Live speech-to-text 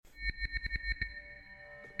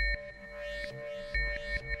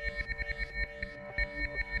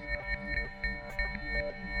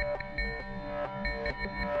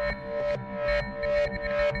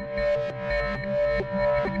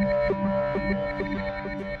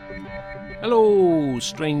Hello,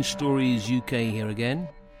 Strange Stories UK here again.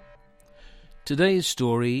 Today's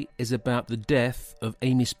story is about the death of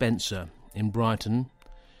Amy Spencer in Brighton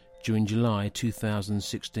during July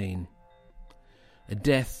 2016. A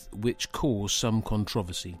death which caused some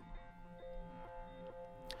controversy.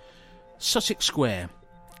 Sussex Square,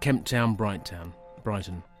 Kemp Town,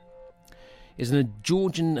 Brighton, is a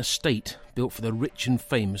Georgian estate built for the rich and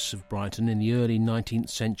famous of Brighton in the early 19th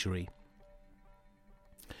century.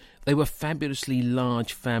 They were fabulously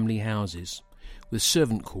large family houses with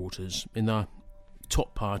servant quarters in the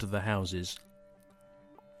top part of the houses.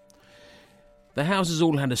 The houses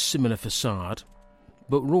all had a similar facade,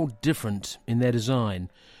 but were all different in their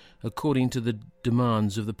design according to the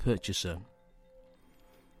demands of the purchaser.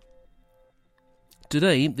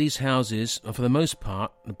 Today, these houses are for the most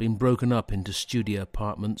part have been broken up into studio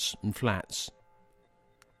apartments and flats,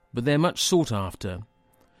 but they're much sought after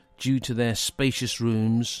due to their spacious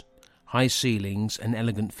rooms, high ceilings and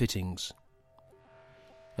elegant fittings.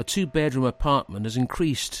 A two-bedroom apartment has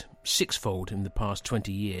increased sixfold in the past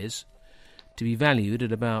 20 years to be valued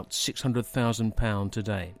at about £600,000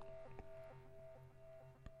 today.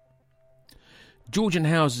 Georgian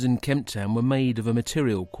houses in Kemp Town were made of a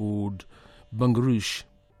material called bungarush.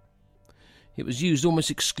 It was used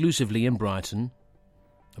almost exclusively in Brighton,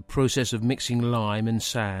 a process of mixing lime and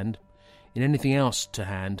sand in anything else to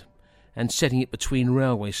hand and setting it between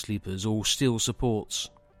railway sleepers or steel supports.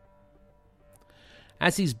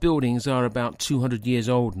 As these buildings are about 200 years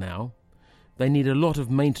old now, they need a lot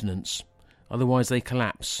of maintenance, otherwise they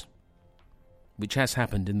collapse, which has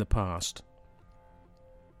happened in the past.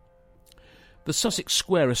 The Sussex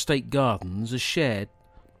Square Estate Gardens are shared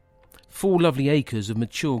 4 lovely acres of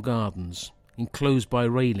mature gardens, enclosed by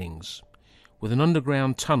railings, with an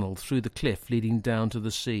underground tunnel through the cliff leading down to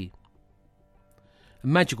the sea. A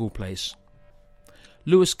magical place.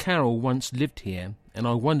 Lewis Carroll once lived here, and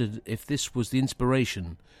I wondered if this was the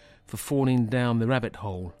inspiration for falling down the rabbit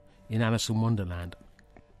hole in Alice in Wonderland.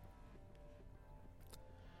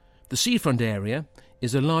 The seafront area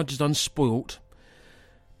is the largest unspoilt,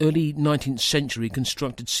 early 19th century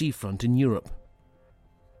constructed seafront in Europe.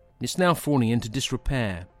 It's now falling into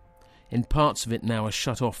disrepair, and parts of it now are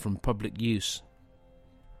shut off from public use.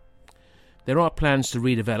 There are plans to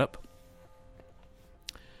redevelop.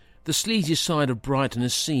 The sleazy side of Brighton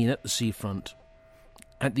is seen at the seafront,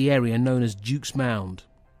 at the area known as Duke's Mound.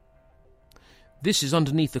 This is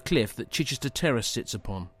underneath the cliff that Chichester Terrace sits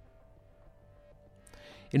upon.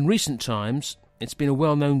 In recent times, it's been a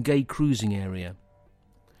well-known gay cruising area,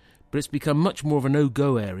 but it's become much more of a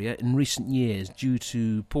no-go area in recent years due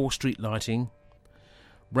to poor street lighting,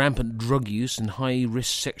 rampant drug use and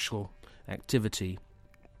high-risk sexual activity.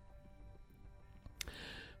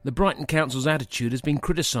 The Brighton Council's attitude has been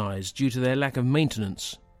criticised due to their lack of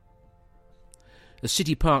maintenance. A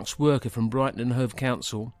City Parks worker from Brighton and Hove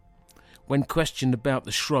Council, when questioned about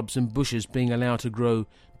the shrubs and bushes being allowed to grow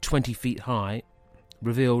 20 feet high,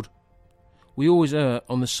 revealed, "We always err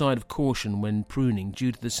on the side of caution when pruning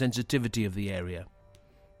due to the sensitivity of the area.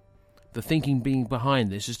 The thinking being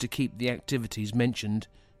behind this is to keep the activities mentioned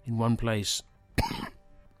in one place."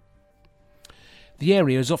 The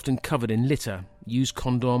area is often covered in litter, used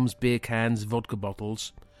condoms, beer cans, vodka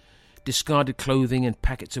bottles, discarded clothing and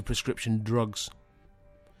packets of prescription drugs.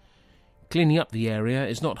 Cleaning up the area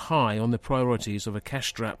is not high on the priorities of a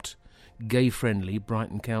cash-strapped, gay-friendly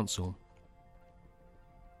Brighton Council.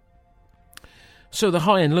 So the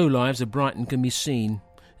high and low lives of Brighton can be seen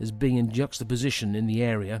as being in juxtaposition in the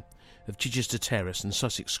area of Chichester Terrace and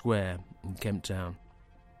Sussex Square in Kemp Town.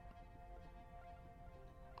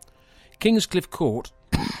 Kingscliff Court,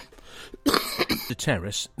 the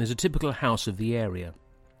terrace, is a typical house of the area,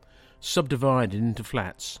 subdivided into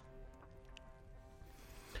flats.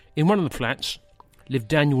 In one of the flats lived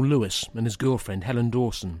Daniel Lewis and his girlfriend Helen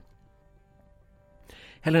Dawson.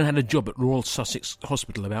 Helen had a job at Royal Sussex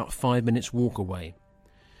Hospital about 5 minutes' walk away.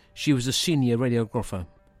 She was a senior radiographer.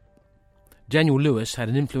 Daniel Lewis had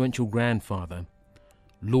an influential grandfather,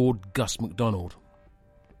 Lord Gus MacDonald.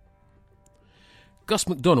 Gus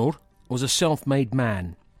MacDonald was a self-made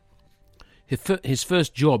man, his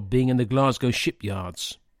first job being in the Glasgow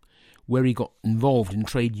shipyards, where he got involved in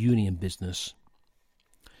trade union business.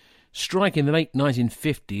 Striking in the late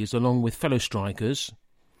 1950s along with fellow strikers,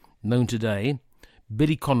 known today,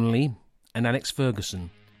 Billy Connolly and Alex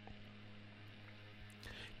Ferguson.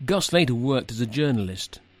 Gus later worked as a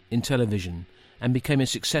journalist in television and became a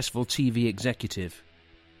successful TV executive.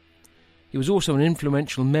 He was also an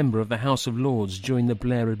influential member of the House of Lords during the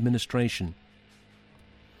Blair administration.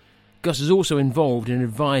 Gus is also involved in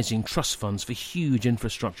advising trust funds for huge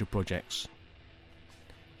infrastructure projects.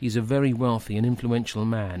 He's a very wealthy and influential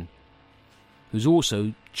man who's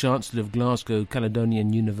also Chancellor of Glasgow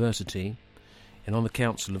Caledonian University and on the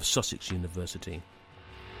Council of Sussex University.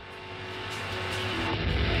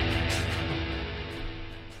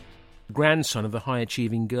 Grandson of the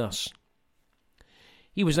high-achieving Gus.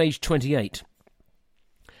 He was aged 28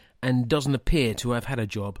 and doesn't appear to have had a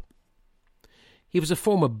job. He was a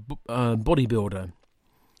former bodybuilder,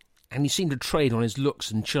 and he seemed to trade on his looks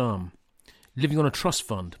and charm, living on a trust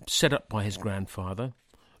fund set up by his grandfather,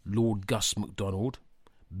 Lord Gus MacDonald,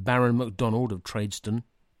 Baron MacDonald of Tradeston.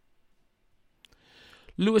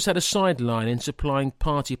 Lewis had a sideline in supplying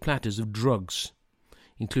party platters of drugs,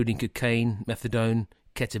 including cocaine, methadone,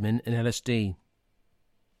 ketamine and LSD.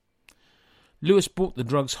 Lewis bought the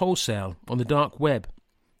drugs wholesale on the dark web,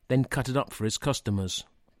 then cut it up for his customers.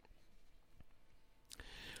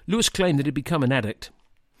 Lewis claimed that he'd become an addict,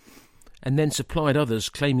 and then supplied others,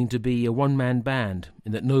 claiming to be a one-man band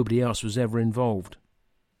and that nobody else was ever involved.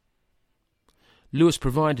 Lewis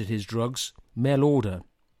provided his drugs mail order.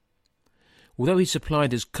 Although he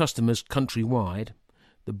supplied his customers countrywide,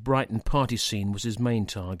 the Brighton party scene was his main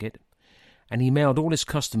target, and he mailed all his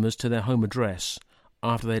customers to their home address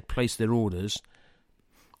after they had placed their orders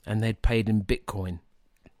and they had paid in Bitcoin.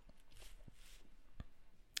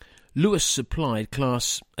 Lewis supplied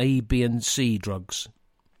Class A, B and C drugs,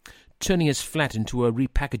 turning his flat into a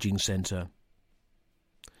repackaging centre.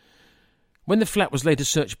 When the flat was later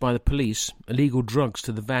searched by the police, illegal drugs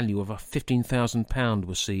to the value of £15,000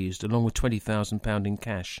 were seized, along with £20,000 in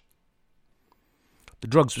cash. The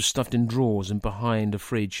drugs were stuffed in drawers and behind a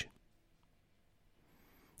fridge.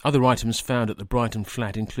 Other items found at the Brighton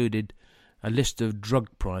flat included a list of drug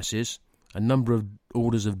prices, a number of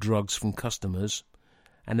orders of drugs from customers,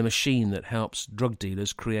 and a machine that helps drug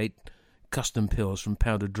dealers create custom pills from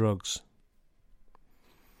powdered drugs.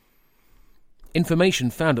 Information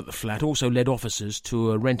found at the flat also led officers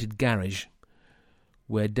to a rented garage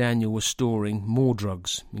where Daniel was storing more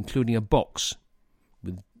drugs, including a box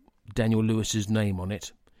with Daniel Lewis's name on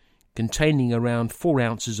it, containing around 4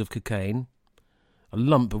 ounces of cocaine, a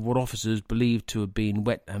lump of what officers believed to have been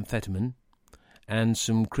wet amphetamine, and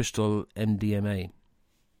some crystal MDMA.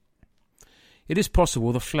 It is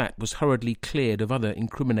possible the flat was hurriedly cleared of other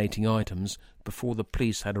incriminating items before the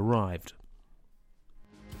police had arrived.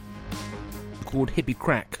 Called hippie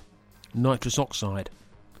crack, nitrous oxide,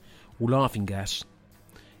 or laughing gas,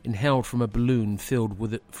 inhaled from a balloon filled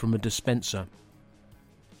with it from a dispenser.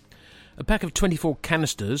 A pack of 24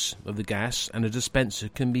 canisters of the gas and a dispenser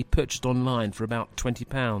can be purchased online for about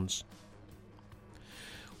 £20.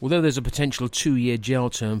 Although there's a potential 2-year jail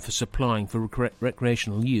term for supplying for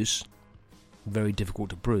recreational use, very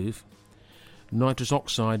difficult to prove, nitrous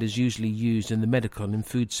oxide is usually used in the medical and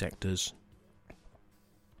food sectors.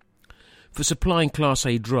 For supplying Class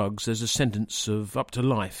A drugs, there's a sentence of up to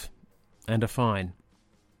life and a fine.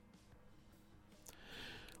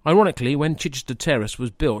 Ironically, when Chichester Terrace was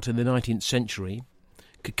built in the 19th century,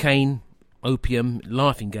 cocaine, opium,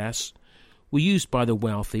 laughing gas were used by the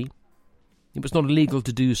wealthy. It was not illegal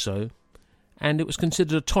to do so, and it was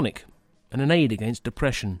considered a tonic and an aid against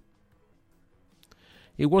depression.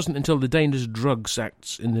 It wasn't until the Dangerous Drugs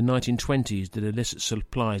Acts in the 1920s that illicit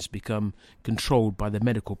supplies become controlled by the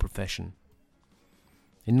medical profession.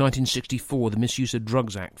 In 1964, the Misuse of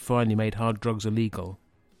Drugs Act finally made hard drugs illegal,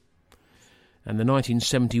 and the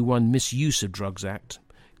 1971 Misuse of Drugs Act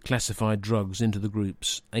classified drugs into the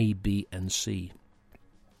groups A, B and C.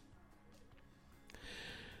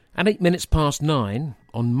 At 9:08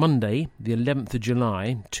 on Monday, the 11th of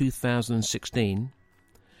July 2016,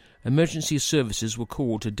 emergency services were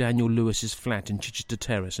called to Daniel Lewis's flat in Chichester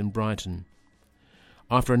Terrace in Brighton,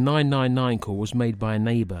 after a 999 call was made by a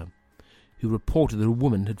neighbour who reported that a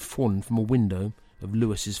woman had fallen from a window of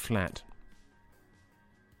Lewis's flat.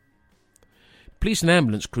 Police and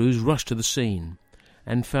ambulance crews rushed to the scene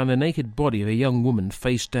and found the naked body of a young woman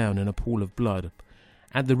face down in a pool of blood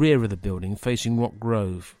at the rear of the building facing Rock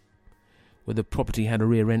Grove, where the property had a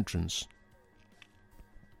rear entrance.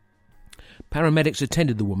 Paramedics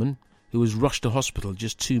attended the woman, who was rushed to hospital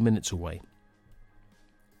just 2 minutes away.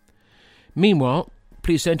 Meanwhile,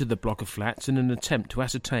 police entered the block of flats in an attempt to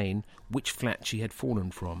ascertain which flat she had fallen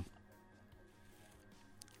from.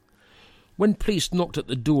 When police knocked at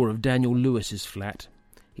the door of Daniel Lewis's flat,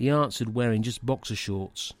 he answered wearing just boxer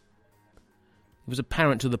shorts. It was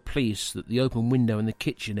apparent to the police that the open window in the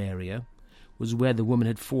kitchen area was where the woman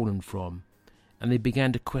had fallen from, and they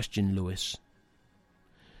began to question Lewis.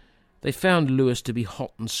 They found Lewis to be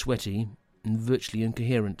hot and sweaty and virtually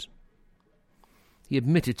incoherent. He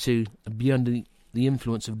admitted to being under the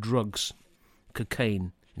influence of drugs,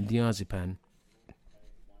 cocaine and diazepam.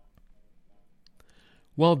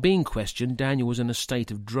 While being questioned, Daniel was in a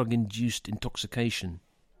state of drug-induced intoxication.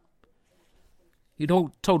 He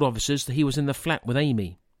told officers that he was in the flat with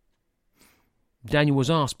Amy. Daniel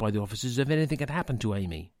was asked by the officers if anything had happened to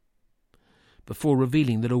Amy, before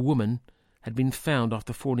revealing that a woman had been found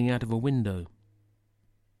after falling out of a window.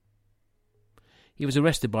 He was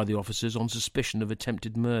arrested by the officers on suspicion of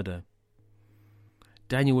attempted murder.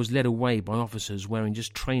 Daniel was led away by officers wearing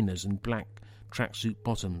just trainers and black tracksuit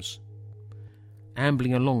bottoms,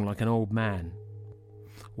 ambling along like an old man,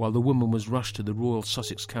 while the woman was rushed to the Royal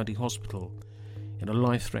Sussex County Hospital in a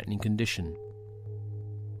life-threatening condition.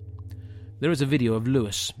 There is a video of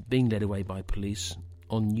Lewis being led away by police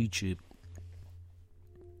on YouTube.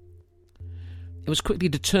 It was quickly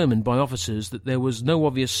determined by officers that there was no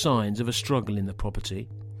obvious signs of a struggle in the property,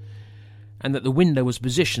 and that the window was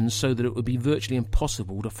positioned so that it would be virtually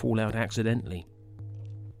impossible to fall out accidentally.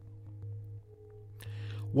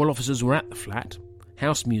 While officers were at the flat,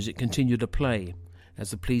 house music continued to play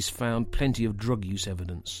as the police found plenty of drug use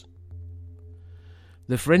evidence.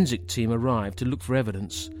 The forensic team arrived to look for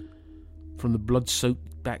evidence from the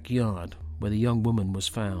blood-soaked backyard where the young woman was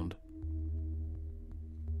found.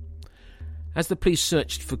 As the police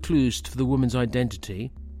searched for clues for the woman's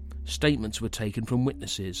identity, statements were taken from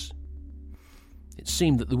witnesses. It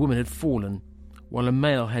seemed that the woman had fallen while a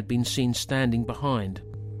male had been seen standing behind,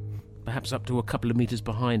 perhaps up to a couple of metres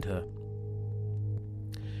behind her.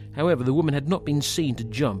 However, the woman had not been seen to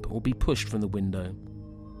jump or be pushed from the window.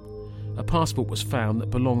 A passport was found that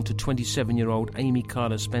belonged to 27-year-old Amy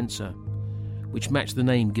Carla Spencer, which matched the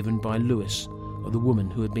name given by Lewis of the woman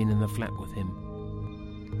who had been in the flat with him.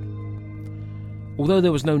 Although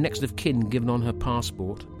there was no next of kin given on her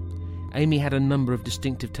passport, Amy had a number of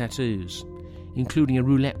distinctive tattoos, including a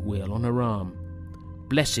roulette wheel on her arm,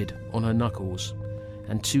 Blessed on her knuckles,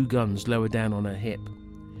 and 2 guns lower down on her hip,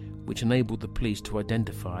 which enabled the police to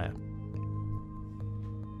identify her.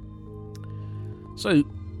 So,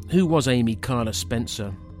 who was Amy Carla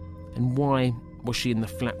Spencer, and why was she in the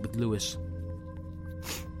flat with Lewis?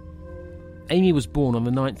 Amy was born on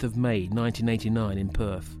the 9th of May 1989 in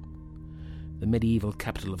Perth, the medieval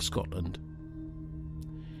capital of Scotland.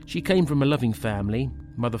 She came from a loving family,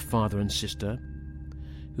 mother, father and sister,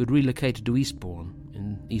 who had relocated to Eastbourne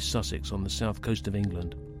in East Sussex on the south coast of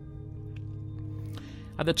England.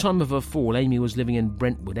 At the time of her fall, Amy was living in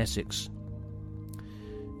Brentwood, Essex.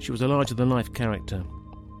 She was a larger-than-life character.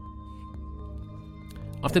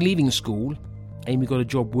 After leaving school, Amy got a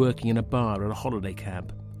job working in a bar at a holiday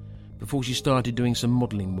camp before she started doing some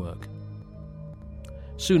modelling work.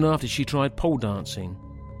 Soon after, she tried pole dancing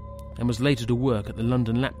and was later to work at the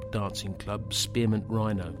London lap dancing club Spearmint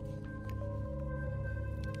Rhino.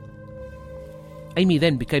 Amy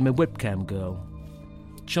then became a webcam girl,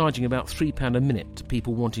 charging about £3 a minute to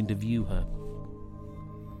people wanting to view her.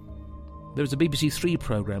 There is a BBC Three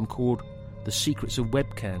programme called The Secrets of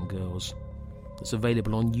Webcam Girls that's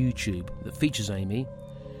available on YouTube that features Amy,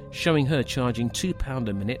 showing her charging £2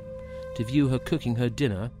 a minute to view her cooking her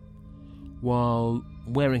dinner while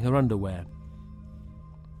wearing her underwear.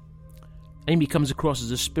 Amy comes across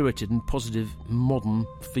as a spirited and positive modern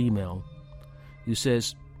female who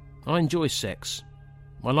says, "I enjoy sex.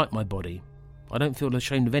 I like my body. I don't feel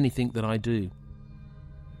ashamed of anything that I do."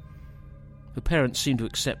 Her parents seem to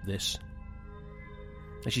accept this,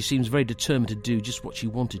 and she seems very determined to do just what she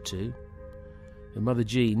wanted to. Her mother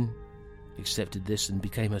Jean accepted this and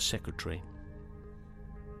became her secretary.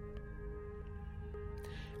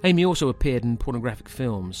 Amy also appeared in pornographic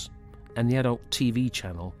films and the adult TV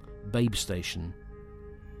channel Babe Station,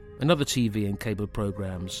 and other TV and cable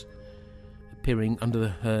programmes, appearing under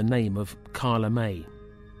her name of Carla May,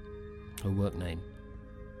 her work name.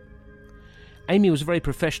 Amy was very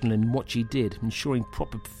professional in what she did, ensuring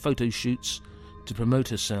proper photo shoots to promote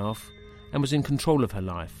herself, and was in control of her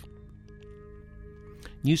life.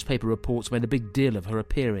 Newspaper reports made a big deal of her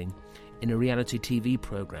appearing in a reality TV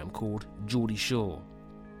programme called Geordie Shore,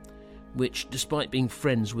 which, despite being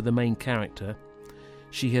friends with the main character,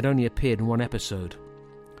 she had only appeared in one episode,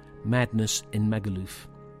 Madness in Magaluf.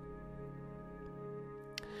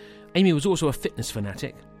 Amy was also a fitness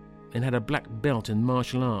fanatic and had a black belt in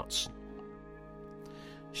martial arts.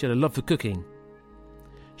 She had a love for cooking.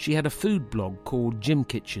 She had a food blog called Gym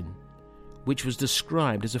Kitchen, which was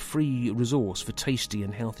described as a free resource for tasty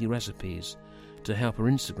and healthy recipes to help her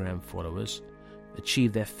Instagram followers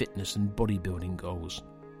achieve their fitness and bodybuilding goals.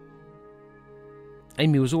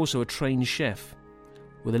 Amy was also a trained chef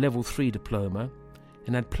with a level 3 diploma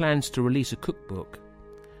and had plans to release a cookbook,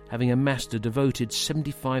 having amassed a devoted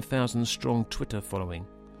 75,000 strong Twitter following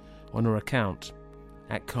on her account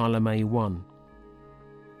at Carla May 1.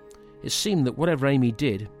 It seemed that whatever Amy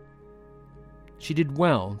did, she did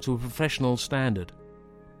well to a professional standard.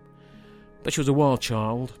 But she was a wild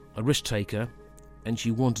child, a risk-taker, and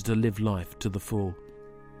she wanted to live life to the full.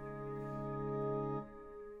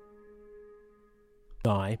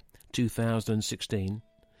 July 2016,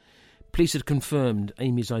 police had confirmed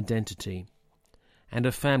Amy's identity, and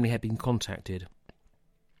her family had been contacted.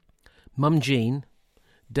 Mum Jean,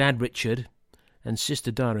 Dad Richard, and Sister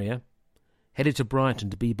Daria headed to Brighton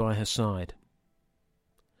to be by her side.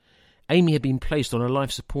 Amy had been placed on a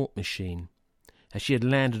life support machine as she had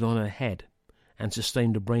landed on her head and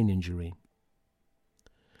sustained a brain injury.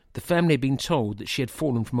 The family had been told that she had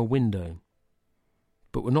fallen from a window,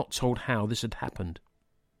 but were not told how this had happened.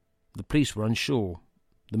 The police were unsure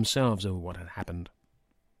themselves over what had happened.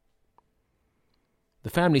 The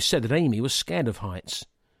family said that Amy was scared of heights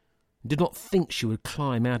and did not think she would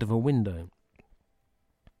climb out of a window.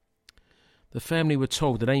 The family were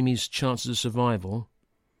told that Amy's chances of survival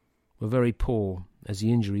were very poor, as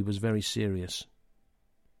the injury was very serious.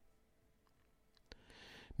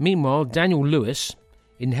 Meanwhile, Daniel Lewis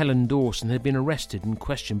in Helen Dawson had been arrested and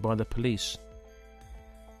questioned by the police.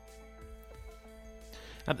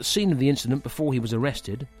 At the scene of the incident before he was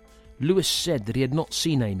arrested, Lewis said that he had not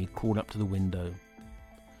seen Amy crawl up to the window.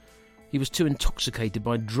 He was too intoxicated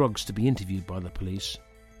by drugs to be interviewed by the police,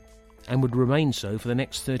 and would remain so for the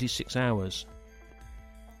next 36 hours.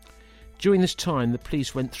 During this time, the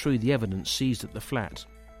police went through the evidence seized at the flat,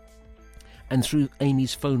 and through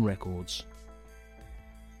Amy's phone records.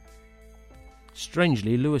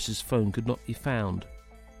 Strangely, Lewis's phone could not be found,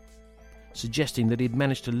 suggesting that he had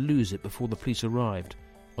managed to lose it before the police arrived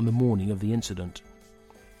on the morning of the incident.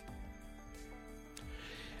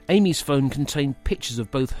 Amy's phone contained pictures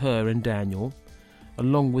of both her and Daniel,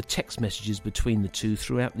 along with text messages between the two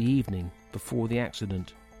throughout the evening before the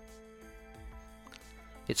accident.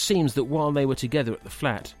 It seems that while they were together at the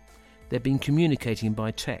flat, they'd been communicating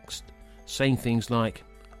by text, saying things like,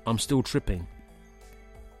 "I'm still tripping."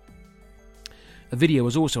 A video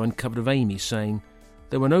was also uncovered of Amy saying,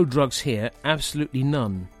 "There were no drugs here, absolutely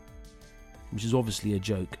none," which is obviously a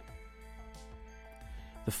joke.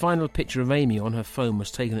 The final picture of Amy on her phone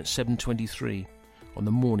was taken at 7:23 on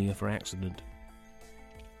the morning of her accident.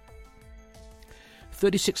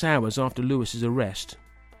 36 hours after Lewis's arrest,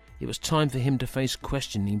 it was time for him to face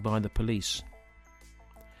questioning by the police.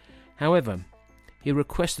 However, he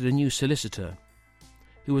requested a new solicitor,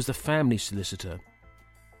 who was the family solicitor,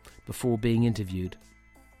 before being interviewed.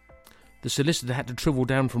 The solicitor had to travel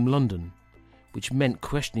down from London, which meant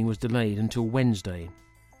questioning was delayed until Wednesday.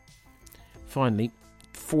 Finally,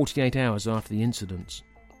 48 hours after the incidents,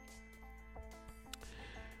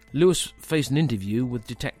 Lewis faced an interview with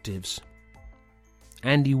detectives,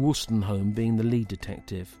 Andy Wolstenholme being the lead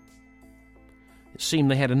detective. It seemed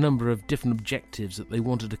they had a number of different objectives that they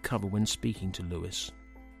wanted to cover when speaking to Lewis.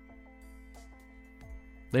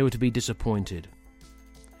 They were to be disappointed.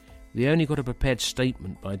 They only got a prepared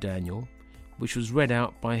statement by Daniel, which was read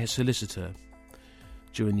out by his solicitor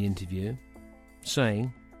during the interview,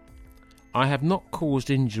 saying, "I have not caused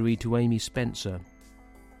injury to Amy Spencer.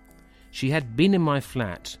 She had been in my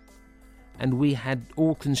flat, and we had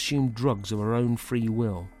all consumed drugs of our own free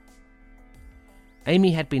will.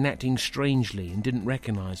 Amy had been acting strangely and didn't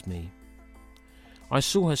recognise me. I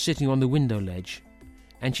saw her sitting on the window ledge,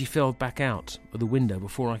 and she fell back out of the window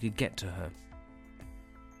before I could get to her."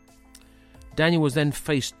 Daniel was then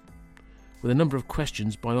faced with a number of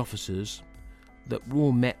questions by officers that were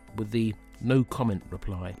all met with the no comment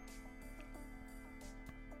reply.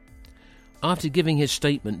 After giving his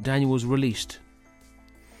statement, Daniel was released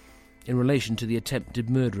in relation to the attempted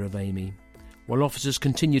murder of Amy, while officers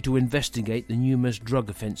continued to investigate the numerous drug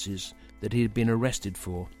offences that he had been arrested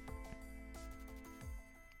for.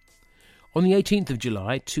 On the 18th of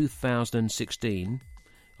July 2016,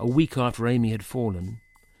 a week after Amy had fallen,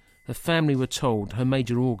 her family were told her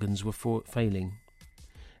major organs were failing,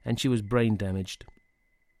 and she was brain damaged.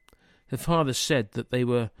 Her father said that they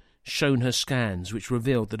were shown her scans, which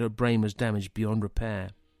revealed that her brain was damaged beyond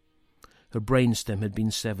repair. Her brainstem had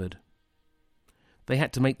been severed. They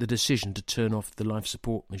had to make the decision to turn off the life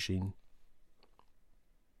support machine.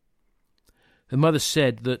 Her mother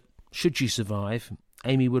said that, should she survive,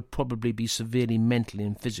 Amy would probably be severely mentally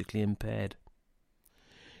and physically impaired.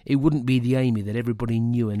 It wouldn't be the Amy that everybody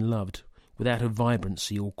knew and loved, without her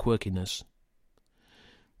vibrancy or quirkiness.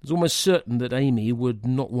 It was almost certain that Amy would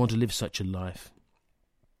not want to live such a life.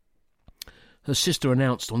 Her sister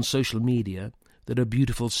announced on social media that her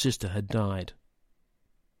beautiful sister had died.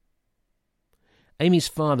 Amy's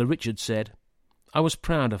father, Richard, said, "I was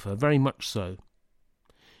proud of her, very much so.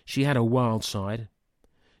 She had a wild side.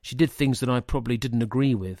 She did things that I probably didn't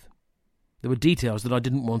agree with. There were details that I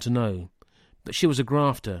didn't want to know, but she was a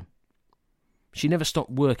grafter. She never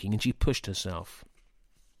stopped working, and she pushed herself.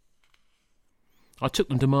 I took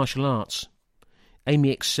them to martial arts. Amy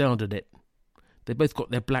excelled at it. They both got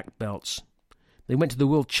their black belts. They went to the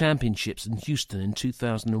World Championships in Houston in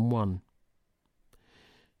 2001.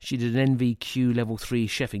 She did an NVQ Level 3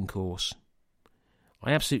 chefing course.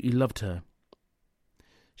 I absolutely loved her.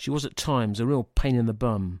 She was at times a real pain in the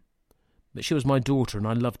bum, but she was my daughter and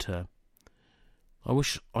I loved her. I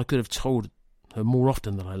wish I could have told her more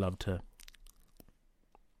often that I loved her.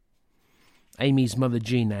 Amy's mother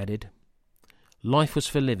Jean added, "Life was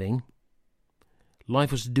for living.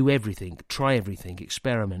 Life was to do everything, try everything,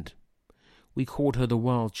 experiment. We called her the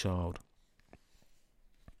wild child."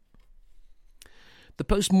 The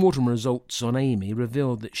post-mortem results on Amy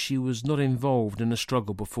revealed that she was not involved in a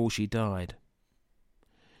struggle before she died.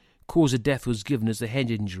 Cause of death was given as a head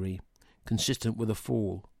injury, consistent with a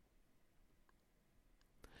fall.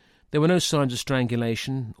 There were no signs of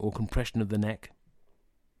strangulation or compression of the neck.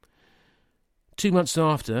 2 months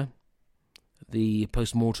after the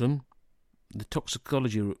post-mortem, the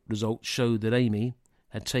toxicology results showed that Amy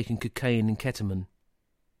had taken cocaine and ketamine.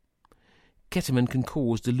 Ketamine can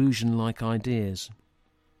cause delusion-like ideas.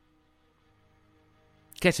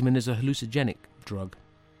 Ketamine is a hallucinogenic drug.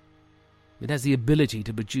 It has the ability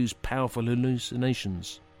to produce powerful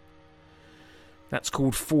hallucinations. That's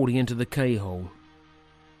called falling into the K-hole.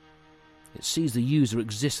 It sees the user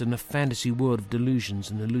exist in a fantasy world of delusions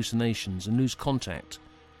and hallucinations and lose contact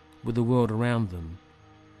with the world around them.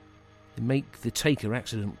 They make the taker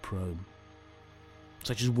accident-prone,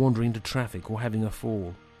 such as wandering into traffic or having a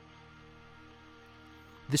fall.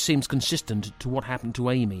 This seems consistent to what happened to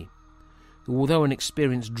Amy, who, although an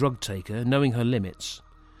experienced drug taker, knowing her limits,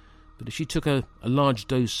 but if she took a large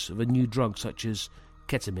dose of a new drug such as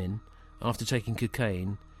ketamine after taking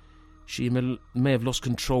cocaine, she may have lost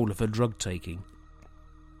control of her drug taking.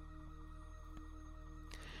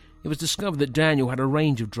 It was discovered that Daniel had a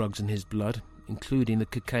range of drugs in his blood, including the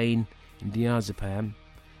cocaine and diazepam,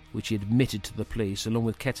 which he had admitted to the police, along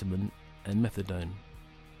with ketamine and methadone.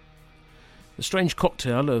 A strange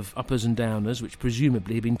cocktail of uppers and downers, which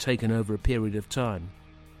presumably had been taken over a period of time.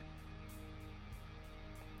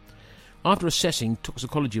 After assessing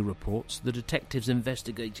toxicology reports, the detectives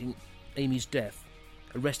investigating Amy's death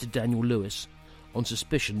arrested Daniel Lewis on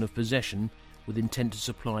suspicion of possession with intent to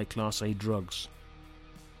supply Class A drugs.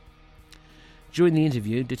 During the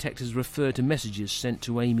interview, detectives referred to messages sent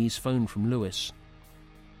to Amy's phone from Lewis.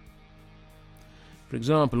 For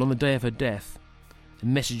example, on the day of her death, a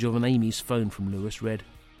message on Amy's phone from Lewis read,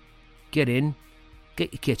 "Get in,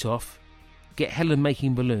 get your kit off, get Helen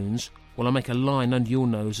making balloons while I make a line under your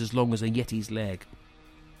nose as long as a Yeti's leg."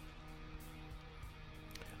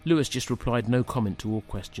 Lewis just replied no comment to all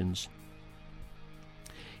questions.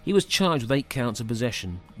 He was charged with 8 counts of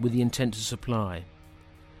possession with the intent to supply,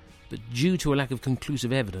 but due to a lack of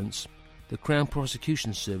conclusive evidence, the Crown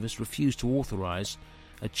Prosecution Service refused to authorise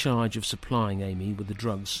a charge of supplying Amy with the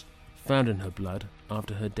drugs found in her blood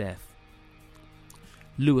after her death.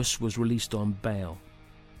 Lewis was released on bail.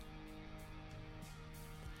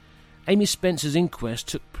 Amy Spencer's inquest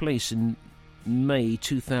took place in May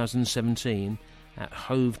 2017 at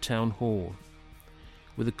Hove Town Hall,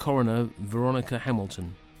 with the coroner Veronica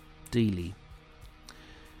Hamilton, Dealey.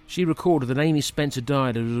 She recorded that Amy Spencer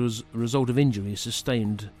died as a result of injuries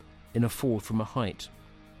sustained in a fall from a height.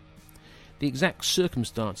 The exact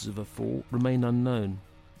circumstances of her fall remain unknown.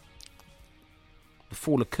 The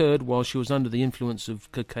fall occurred while she was under the influence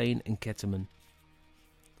of cocaine and ketamine.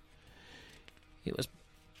 It was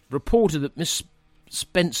reported that Miss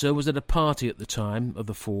Spencer was at a party at the time of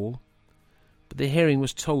the fall, but the hearing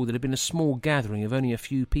was told that it had been a small gathering of only a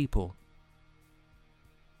few people.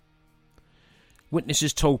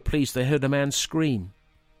 Witnesses told police they heard a man scream,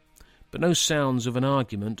 but no sounds of an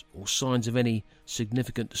argument or signs of any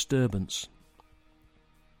significant disturbance.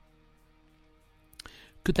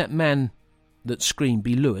 Could that man that screamed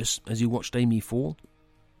be Lewis as he watched Amy fall?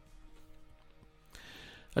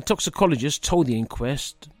 A toxicologist told the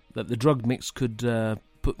inquest that the drug mix could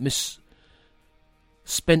put Miss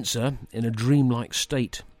Spencer in a dreamlike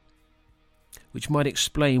state, which might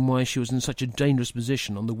explain why she was in such a dangerous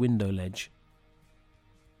position on the window ledge.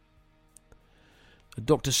 A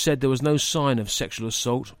doctor said there was no sign of sexual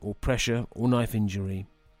assault or pressure or knife injury.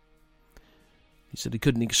 He said he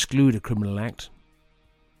couldn't exclude a criminal act,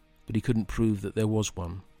 but he couldn't prove that there was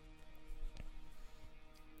one.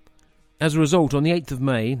 As a result, on the 8th of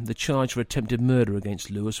May, the charge for attempted murder against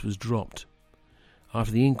Lewis was dropped.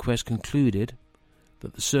 After the inquest concluded,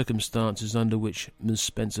 that the circumstances under which Ms.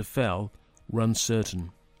 Spencer fell were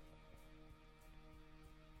uncertain.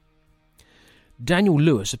 Daniel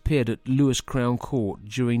Lewis appeared at Lewis Crown Court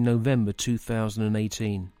during November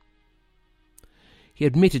 2018. He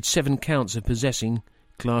admitted 7 counts of possessing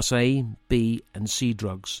Class A, B and C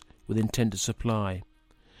drugs with intent to supply,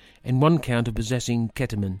 and 1 count of possessing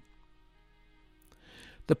ketamine.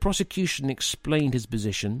 The prosecution explained his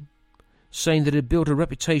position, saying that he had built a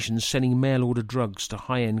reputation selling mail-order drugs to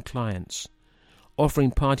high-end clients, offering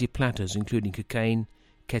party platters including cocaine,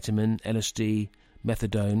 ketamine, LSD,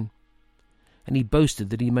 methadone, and he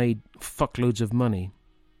boasted that he made fuckloads of money.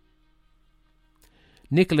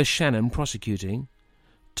 Nicholas Shannon, prosecuting,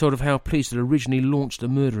 told of how police had originally launched a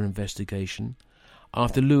murder investigation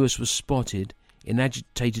after Lewis was spotted in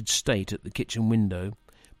agitated state at the kitchen window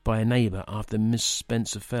by a neighbour after Miss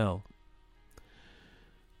Spencer fell,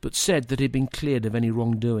 but said that he had been cleared of any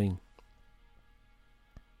wrongdoing.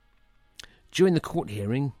 During the court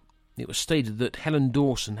hearing, it was stated that Helen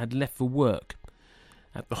Dawson had left for work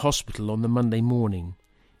at the hospital on the Monday morning,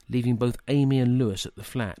 leaving both Amy and Lewis at the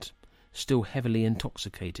flat, still heavily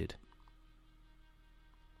intoxicated.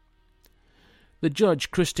 The judge,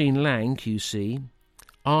 Christine Lang, QC,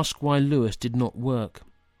 asked why Lewis did not work.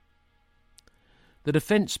 The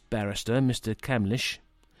defence barrister, Mr. Camlish,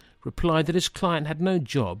 replied that his client had no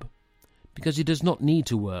job because he does not need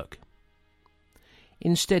to work.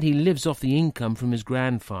 Instead, he lives off the income from his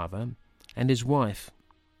grandfather and his wife.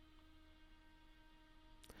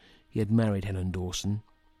 He had married Helen Dawson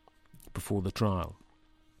before the trial.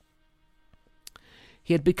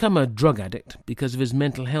 He had become a drug addict because of his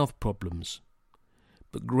mental health problems,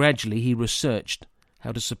 but gradually he researched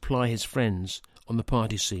how to supply his friends on the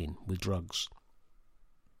party scene with drugs.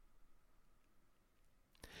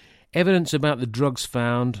 Evidence about the drugs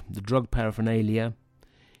found, the drug paraphernalia,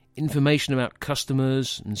 information about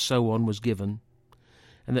customers and so on was given,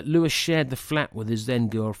 and that Lewis shared the flat with his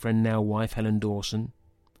then-girlfriend, now wife, Helen Dawson,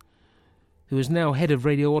 who is now head of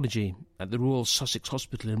radiology at the Royal Sussex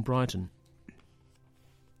Hospital in Brighton.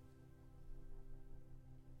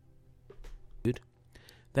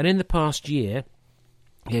 That in the past year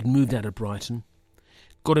he had moved out of Brighton,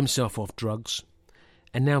 got himself off drugs,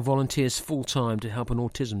 and now volunteers full-time to help an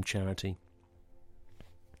autism charity.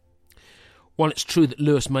 While it's true that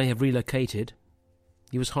Lewis may have relocated,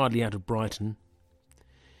 he was hardly out of Brighton.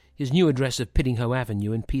 His new address of Piddinghoe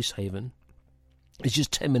Avenue in Peacehaven is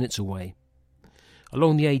just 10 minutes away,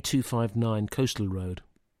 along the A259 coastal road,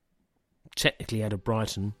 technically out of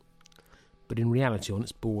Brighton, but in reality on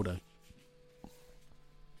its border.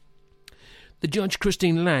 The judge,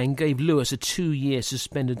 Christine Lang, gave Lewis a 2-year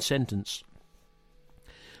suspended sentence,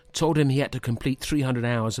 told him he had to complete 300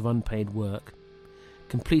 hours of unpaid work,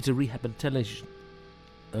 complete a rehab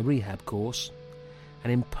course,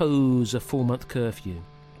 and impose a 4-month curfew.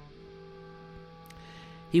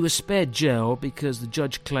 He was spared jail because the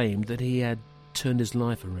judge claimed that he had turned his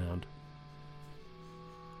life around.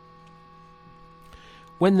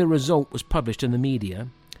 When the result was published in the media,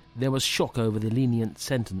 there was shock over the lenient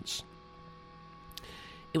sentence.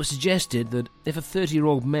 It was suggested that if a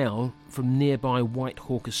 30-year-old male from nearby White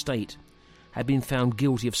Hawk Estate had been found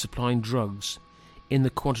guilty of supplying drugs in the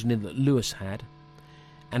quantity that Lewis had,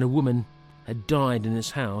 and a woman had died in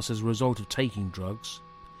his house as a result of taking drugs,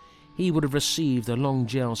 he would have received a long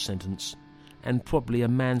jail sentence and probably a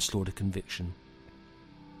manslaughter conviction.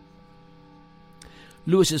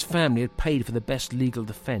 Lewis's family had paid for the best legal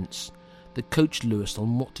defence that coached Lewis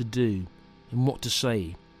on what to do and what to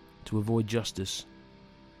say to avoid justice.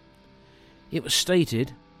 It was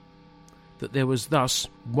stated that there was thus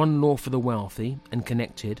one law for the wealthy and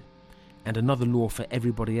connected and another law for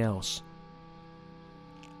everybody else.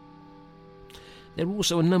 There were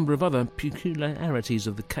also a number of other peculiarities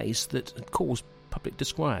of the case that had caused public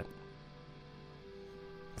disquiet.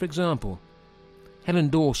 For example, Helen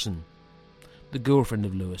Dawson, the girlfriend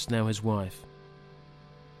of Lewis, now his wife.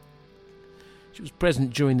 She was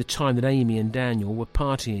present during the time that Amy and Daniel were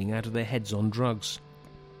partying out of their heads on drugs.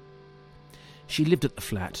 She lived at the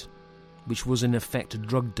flat, which was in effect a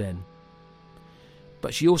drug den,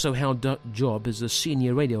 but she also held a job as a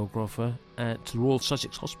senior radiographer at the Royal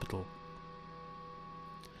Sussex Hospital.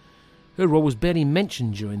 Her role was barely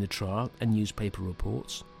mentioned during the trial and newspaper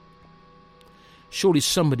reports. Surely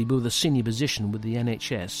somebody with a senior position with the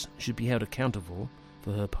NHS should be held accountable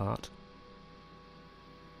for her part.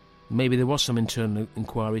 Maybe there was some internal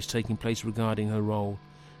inquiries taking place regarding her role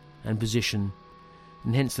and position,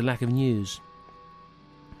 and hence the lack of news.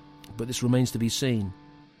 But this remains to be seen.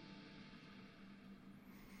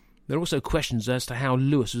 There are also questions as to how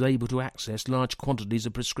Lewis was able to access large quantities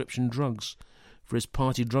of prescription drugs for his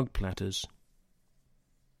party drug platters.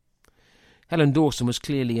 Helen Dawson was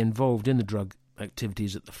clearly involved in the drug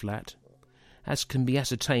activities at the flat, as can be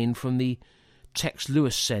ascertained from the text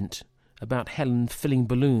Lewis sent about Helen filling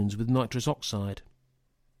balloons with nitrous oxide.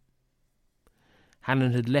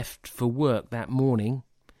 Helen had left for work that morning,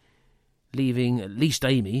 leaving at least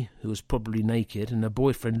Amy, who was probably naked, and her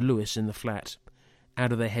boyfriend Lewis in the flat,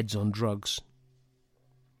 out of their heads on drugs.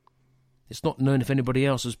 It's not known if anybody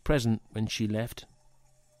else was present when she left.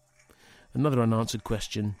 Another unanswered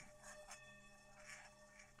question.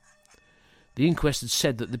 The inquest had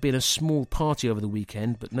said that there'd been a small party over the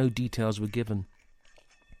weekend, but no details were given.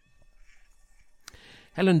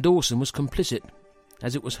 Helen Dawson was complicit,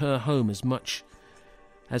 as it was her home as much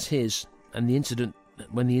as his, and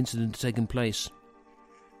when the incident had taken place.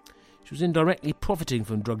 She was indirectly profiting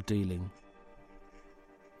from drug dealing.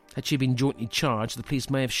 Had she been jointly charged, the police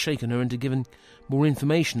may have shaken her into giving more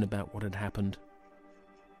information about what had happened.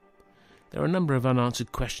 There are a number of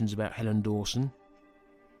unanswered questions about Helen Dawson.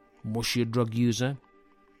 Was she a drug user?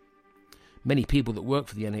 Many people that work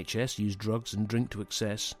for the NHS use drugs and drink to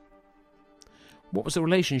excess. What was the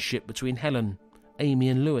relationship between Helen, Amy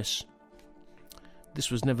and Lewis?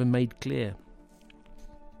 This was never made clear.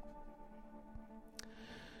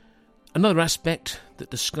 Another aspect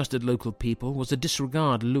that disgusted local people was the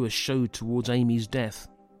disregard Lewis showed towards Amy's death.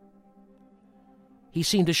 He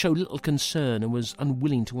seemed to show little concern and was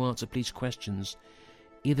unwilling to answer police questions,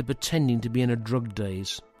 either pretending to be in a drug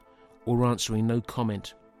daze or answering no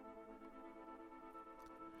comment.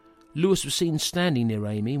 Lewis was seen standing near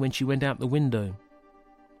Amy when she went out the window.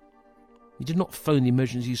 He did not phone the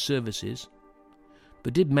emergency services,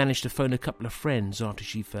 but did manage to phone a couple of friends after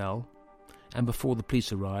she fell and before the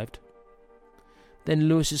police arrived. Then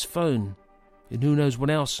Lewis's phone, and who knows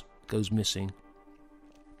what else goes missing.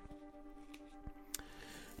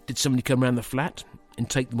 Did somebody come round the flat and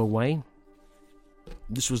take them away?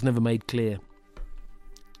 This was never made clear.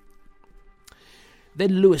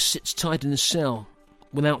 Then Lewis sits tight in his cell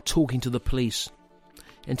without talking to the police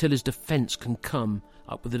until his defence can come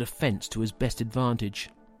up with a defence to his best advantage.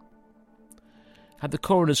 At the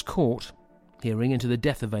coroner's court hearing into the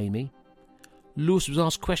death of Amy, Lewis was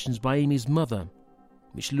asked questions by Amy's mother,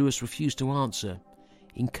 which Lewis refused to answer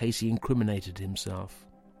in case he incriminated himself.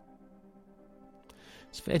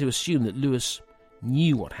 It's fair to assume that Lewis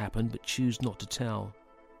knew what happened but chose not to tell,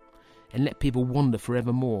 and let people wonder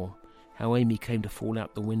forevermore how Amy came to fall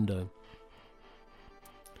out the window.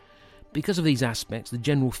 Because of these aspects, the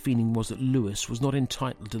general feeling was that Lewis was not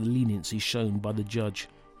entitled to the leniency shown by the judge.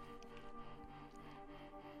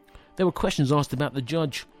 There were questions asked about the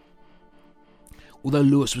judge. Although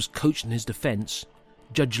Lewis was coached in his defence,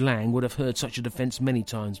 Judge Lang would have heard such a defence many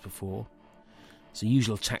times before. It's a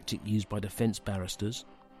usual tactic used by defence barristers.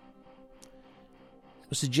 It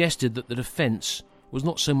was suggested that the defence was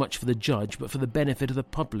not so much for the judge but for the benefit of the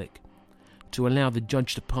public, to allow the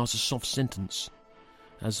judge to pass a soft sentence,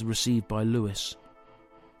 as received by Lewis.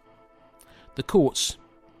 The courts,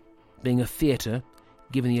 being a theatre,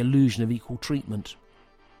 given the illusion of equal treatment.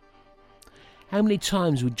 How many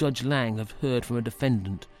times would Judge Lang have heard from a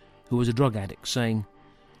defendant who was a drug addict saying,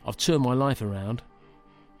 "I've turned my life around"?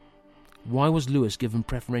 Why was Lewis given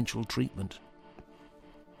preferential treatment?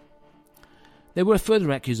 There were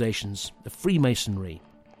further accusations of Freemasonry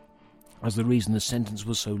as the reason the sentence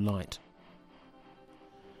was so light.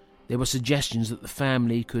 There were suggestions that the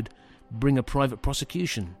family could bring a private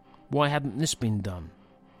prosecution. Why hadn't this been done?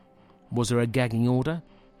 Was there a gagging order?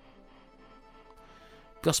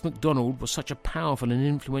 Gus MacDonald was such a powerful and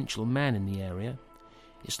influential man in the area,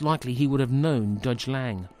 it's likely he would have known Judge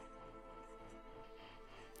Lang.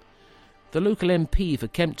 The local MP for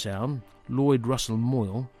Kemptown, Lloyd Russell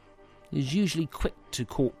Moyle, is usually quick to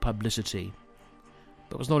court publicity,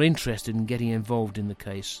 but was not interested in getting involved in the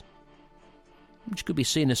case, which could be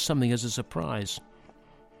seen as something as a surprise.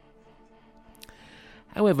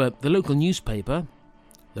 However, the local newspaper,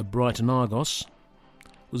 the Brighton Argos,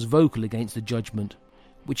 was vocal against the judgment,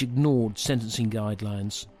 which ignored sentencing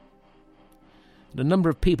guidelines. And a number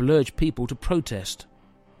of people urged people to protest,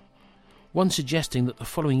 one suggesting that the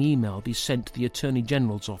following email be sent to the Attorney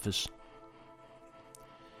General's office.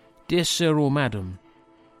 Dear Sir or Madam,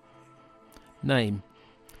 Name,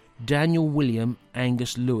 Daniel William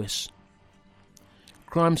Angus Lewis.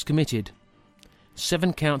 Crimes committed,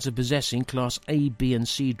 7 counts of possessing Class A, B and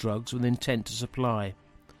C drugs with intent to supply,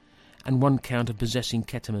 and 1 count of possessing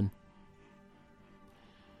ketamine.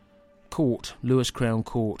 Court, Lewis Crown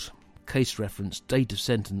Court. Case reference, date of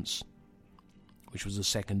sentence, which was the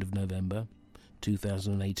 2nd of November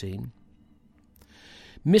 2018.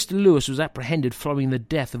 Mr. Lewis was apprehended following the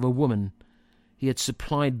death of a woman he had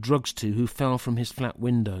supplied drugs to who fell from his flat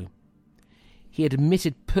window. He had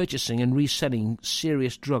admitted purchasing and reselling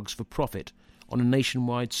serious drugs for profit on a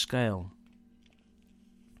nationwide scale.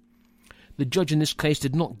 The judge in this case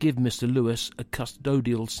did not give Mr. Lewis a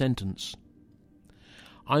custodial sentence.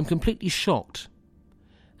 I am completely shocked,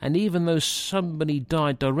 and even though somebody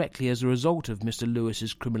died directly as a result of Mr.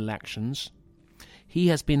 Lewis's criminal actions, he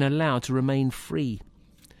has been allowed to remain free,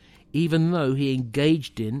 even though he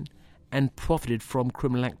engaged in and profited from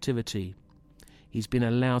criminal activity. He's been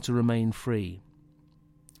allowed to remain free.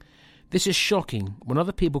 This is shocking when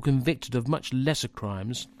other people convicted of much lesser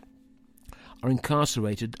crimes are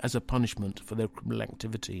incarcerated as a punishment for their criminal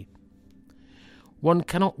activity. One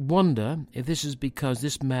cannot wonder if this is because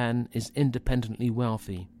this man is independently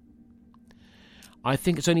wealthy. I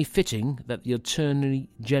think it's only fitting that the Attorney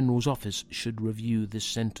General's office should review this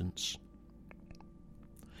sentence.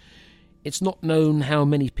 It's not known how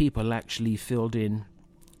many people actually filled in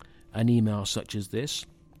an email such as this,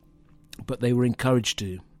 but they were encouraged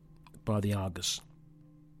to by the Argus.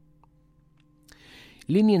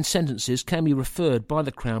 Lenient sentences can be referred by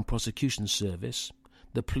the Crown Prosecution Service,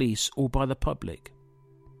 the police, or by the public,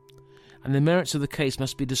 and the merits of the case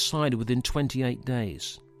must be decided within 28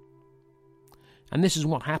 days. And this is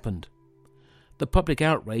what happened. The public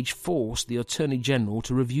outrage forced the Attorney General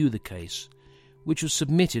to review the case, which was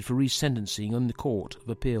submitted for resentencing on the Court of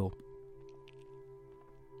Appeal.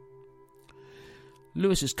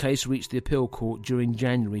 Lewis's case reached the appeal court during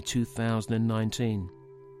January 2019.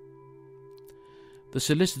 The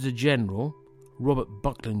Solicitor General, Robert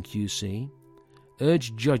Buckland QC,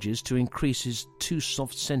 urged judges to increase his too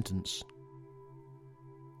soft sentence.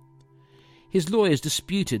 His lawyers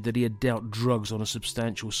disputed that he had dealt drugs on a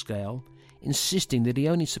substantial scale, insisting that he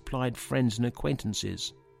only supplied friends and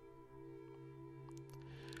acquaintances.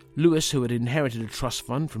 Lewis, who had inherited a trust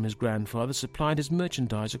fund from his grandfather, supplied his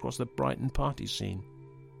merchandise across the Brighton party scene.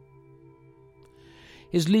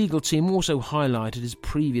 His legal team also highlighted his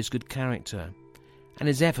previous good character and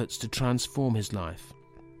his efforts to transform his life.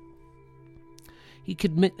 He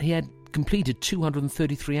had completed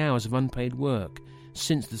 233 hours of unpaid work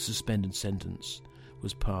since the suspended sentence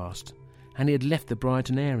was passed, and he had left the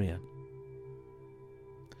Brighton area.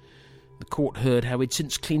 The court heard how he'd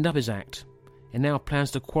since cleaned up his act and now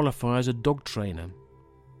plans to qualify as a dog trainer.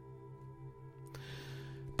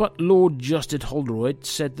 But Lord Justice Holroyd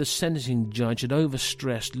said the sentencing judge had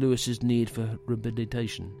overstressed Lewis's need for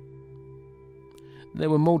rehabilitation. There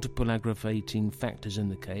were multiple aggravating factors in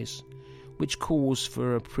the case, which calls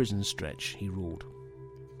for a prison stretch, he ruled.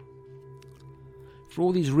 For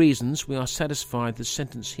all these reasons, we are satisfied the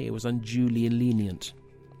sentence here was unduly lenient.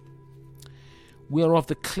 We are of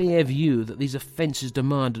the clear view that these offences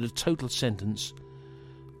demanded a total sentence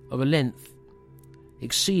of a length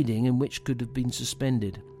exceeding in which could have been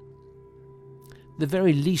suspended. The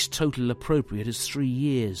very least total appropriate is 3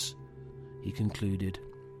 years, he concluded.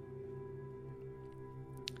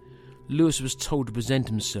 Lewis was told to present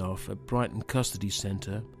himself at Brighton Custody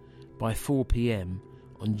Centre by 4 p.m.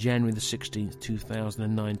 on January the 16th,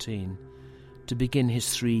 2019, to begin his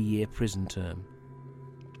 3-year prison term.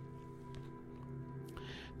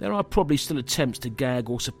 There are probably still attempts to gag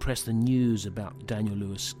or suppress the news about Daniel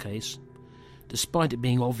Lewis' case, despite it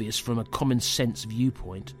being obvious from a common-sense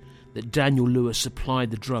viewpoint that Daniel Lewis supplied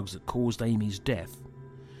the drugs that caused Amy's death.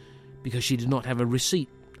 Because she did not have a receipt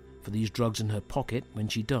for these drugs in her pocket when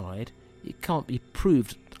she died, it can't be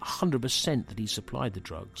proved 100% that he supplied the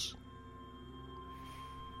drugs.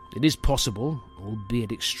 It is possible,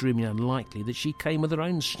 albeit extremely unlikely, that she came with her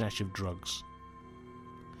own stash of drugs.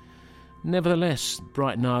 Nevertheless,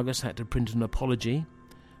 Brighton Argus had to print an apology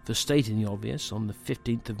for stating the obvious on the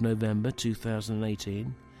 15th of November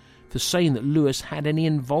 2018 for saying that Lewis had any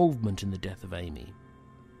involvement in the death of Amy.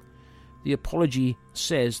 The apology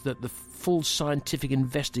says that the full scientific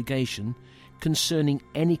investigation concerning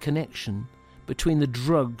any connection between the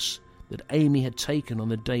drugs that Amy had taken on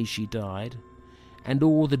the day she died and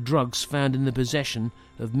all the drugs found in the possession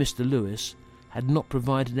of Mr. Lewis had not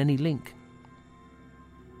provided any link.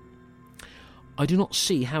 I do not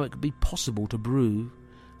see how it could be possible to prove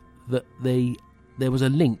that there was a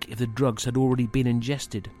link if the drugs had already been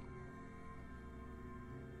ingested.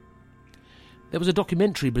 There was a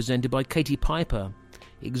documentary presented by Katie Piper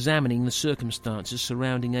examining the circumstances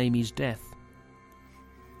surrounding Amy's death.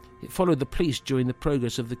 It followed the police during the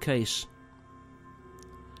progress of the case.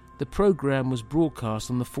 The programme was broadcast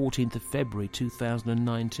on the 14th of February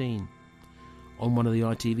 2019 on one of the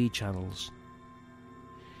ITV channels.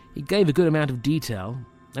 It gave a good amount of detail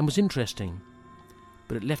and was interesting,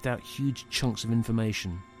 but it left out huge chunks of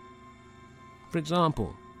information. For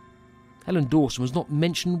example, Helen Dawson was not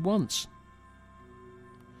mentioned once.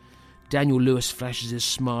 Daniel Lewis flashes his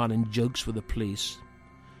smile and jokes for the police,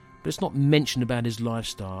 but it's not mentioned about his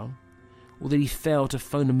lifestyle, or that he failed to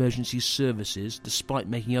phone emergency services despite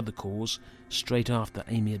making other calls straight after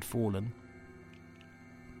Amy had fallen.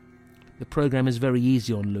 The programme is very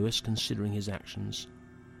easy on Lewis, considering his actions.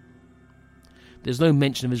 There's no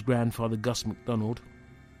mention of his grandfather, Gus MacDonald.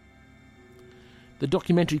 The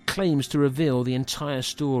documentary claims to reveal the entire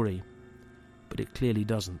story, but it clearly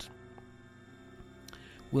doesn't.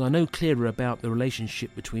 We are no clearer about the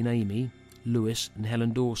relationship between Amy, Lewis and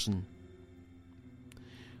Helen Dawson.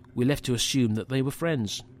 We're left to assume that they were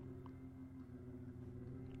friends.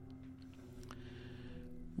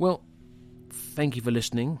 Well, thank you for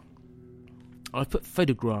listening. I've put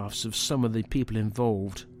photographs of some of the people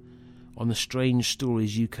involved on the Strange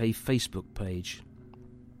Stories UK Facebook page.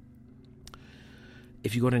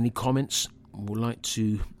 If you've got any comments or would like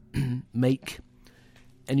to make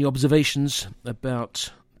any observations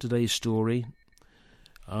about today's story,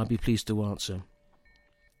 I'll be pleased to answer.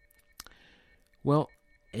 Well,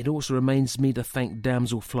 it also remains me to thank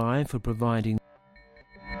Damselfly for providing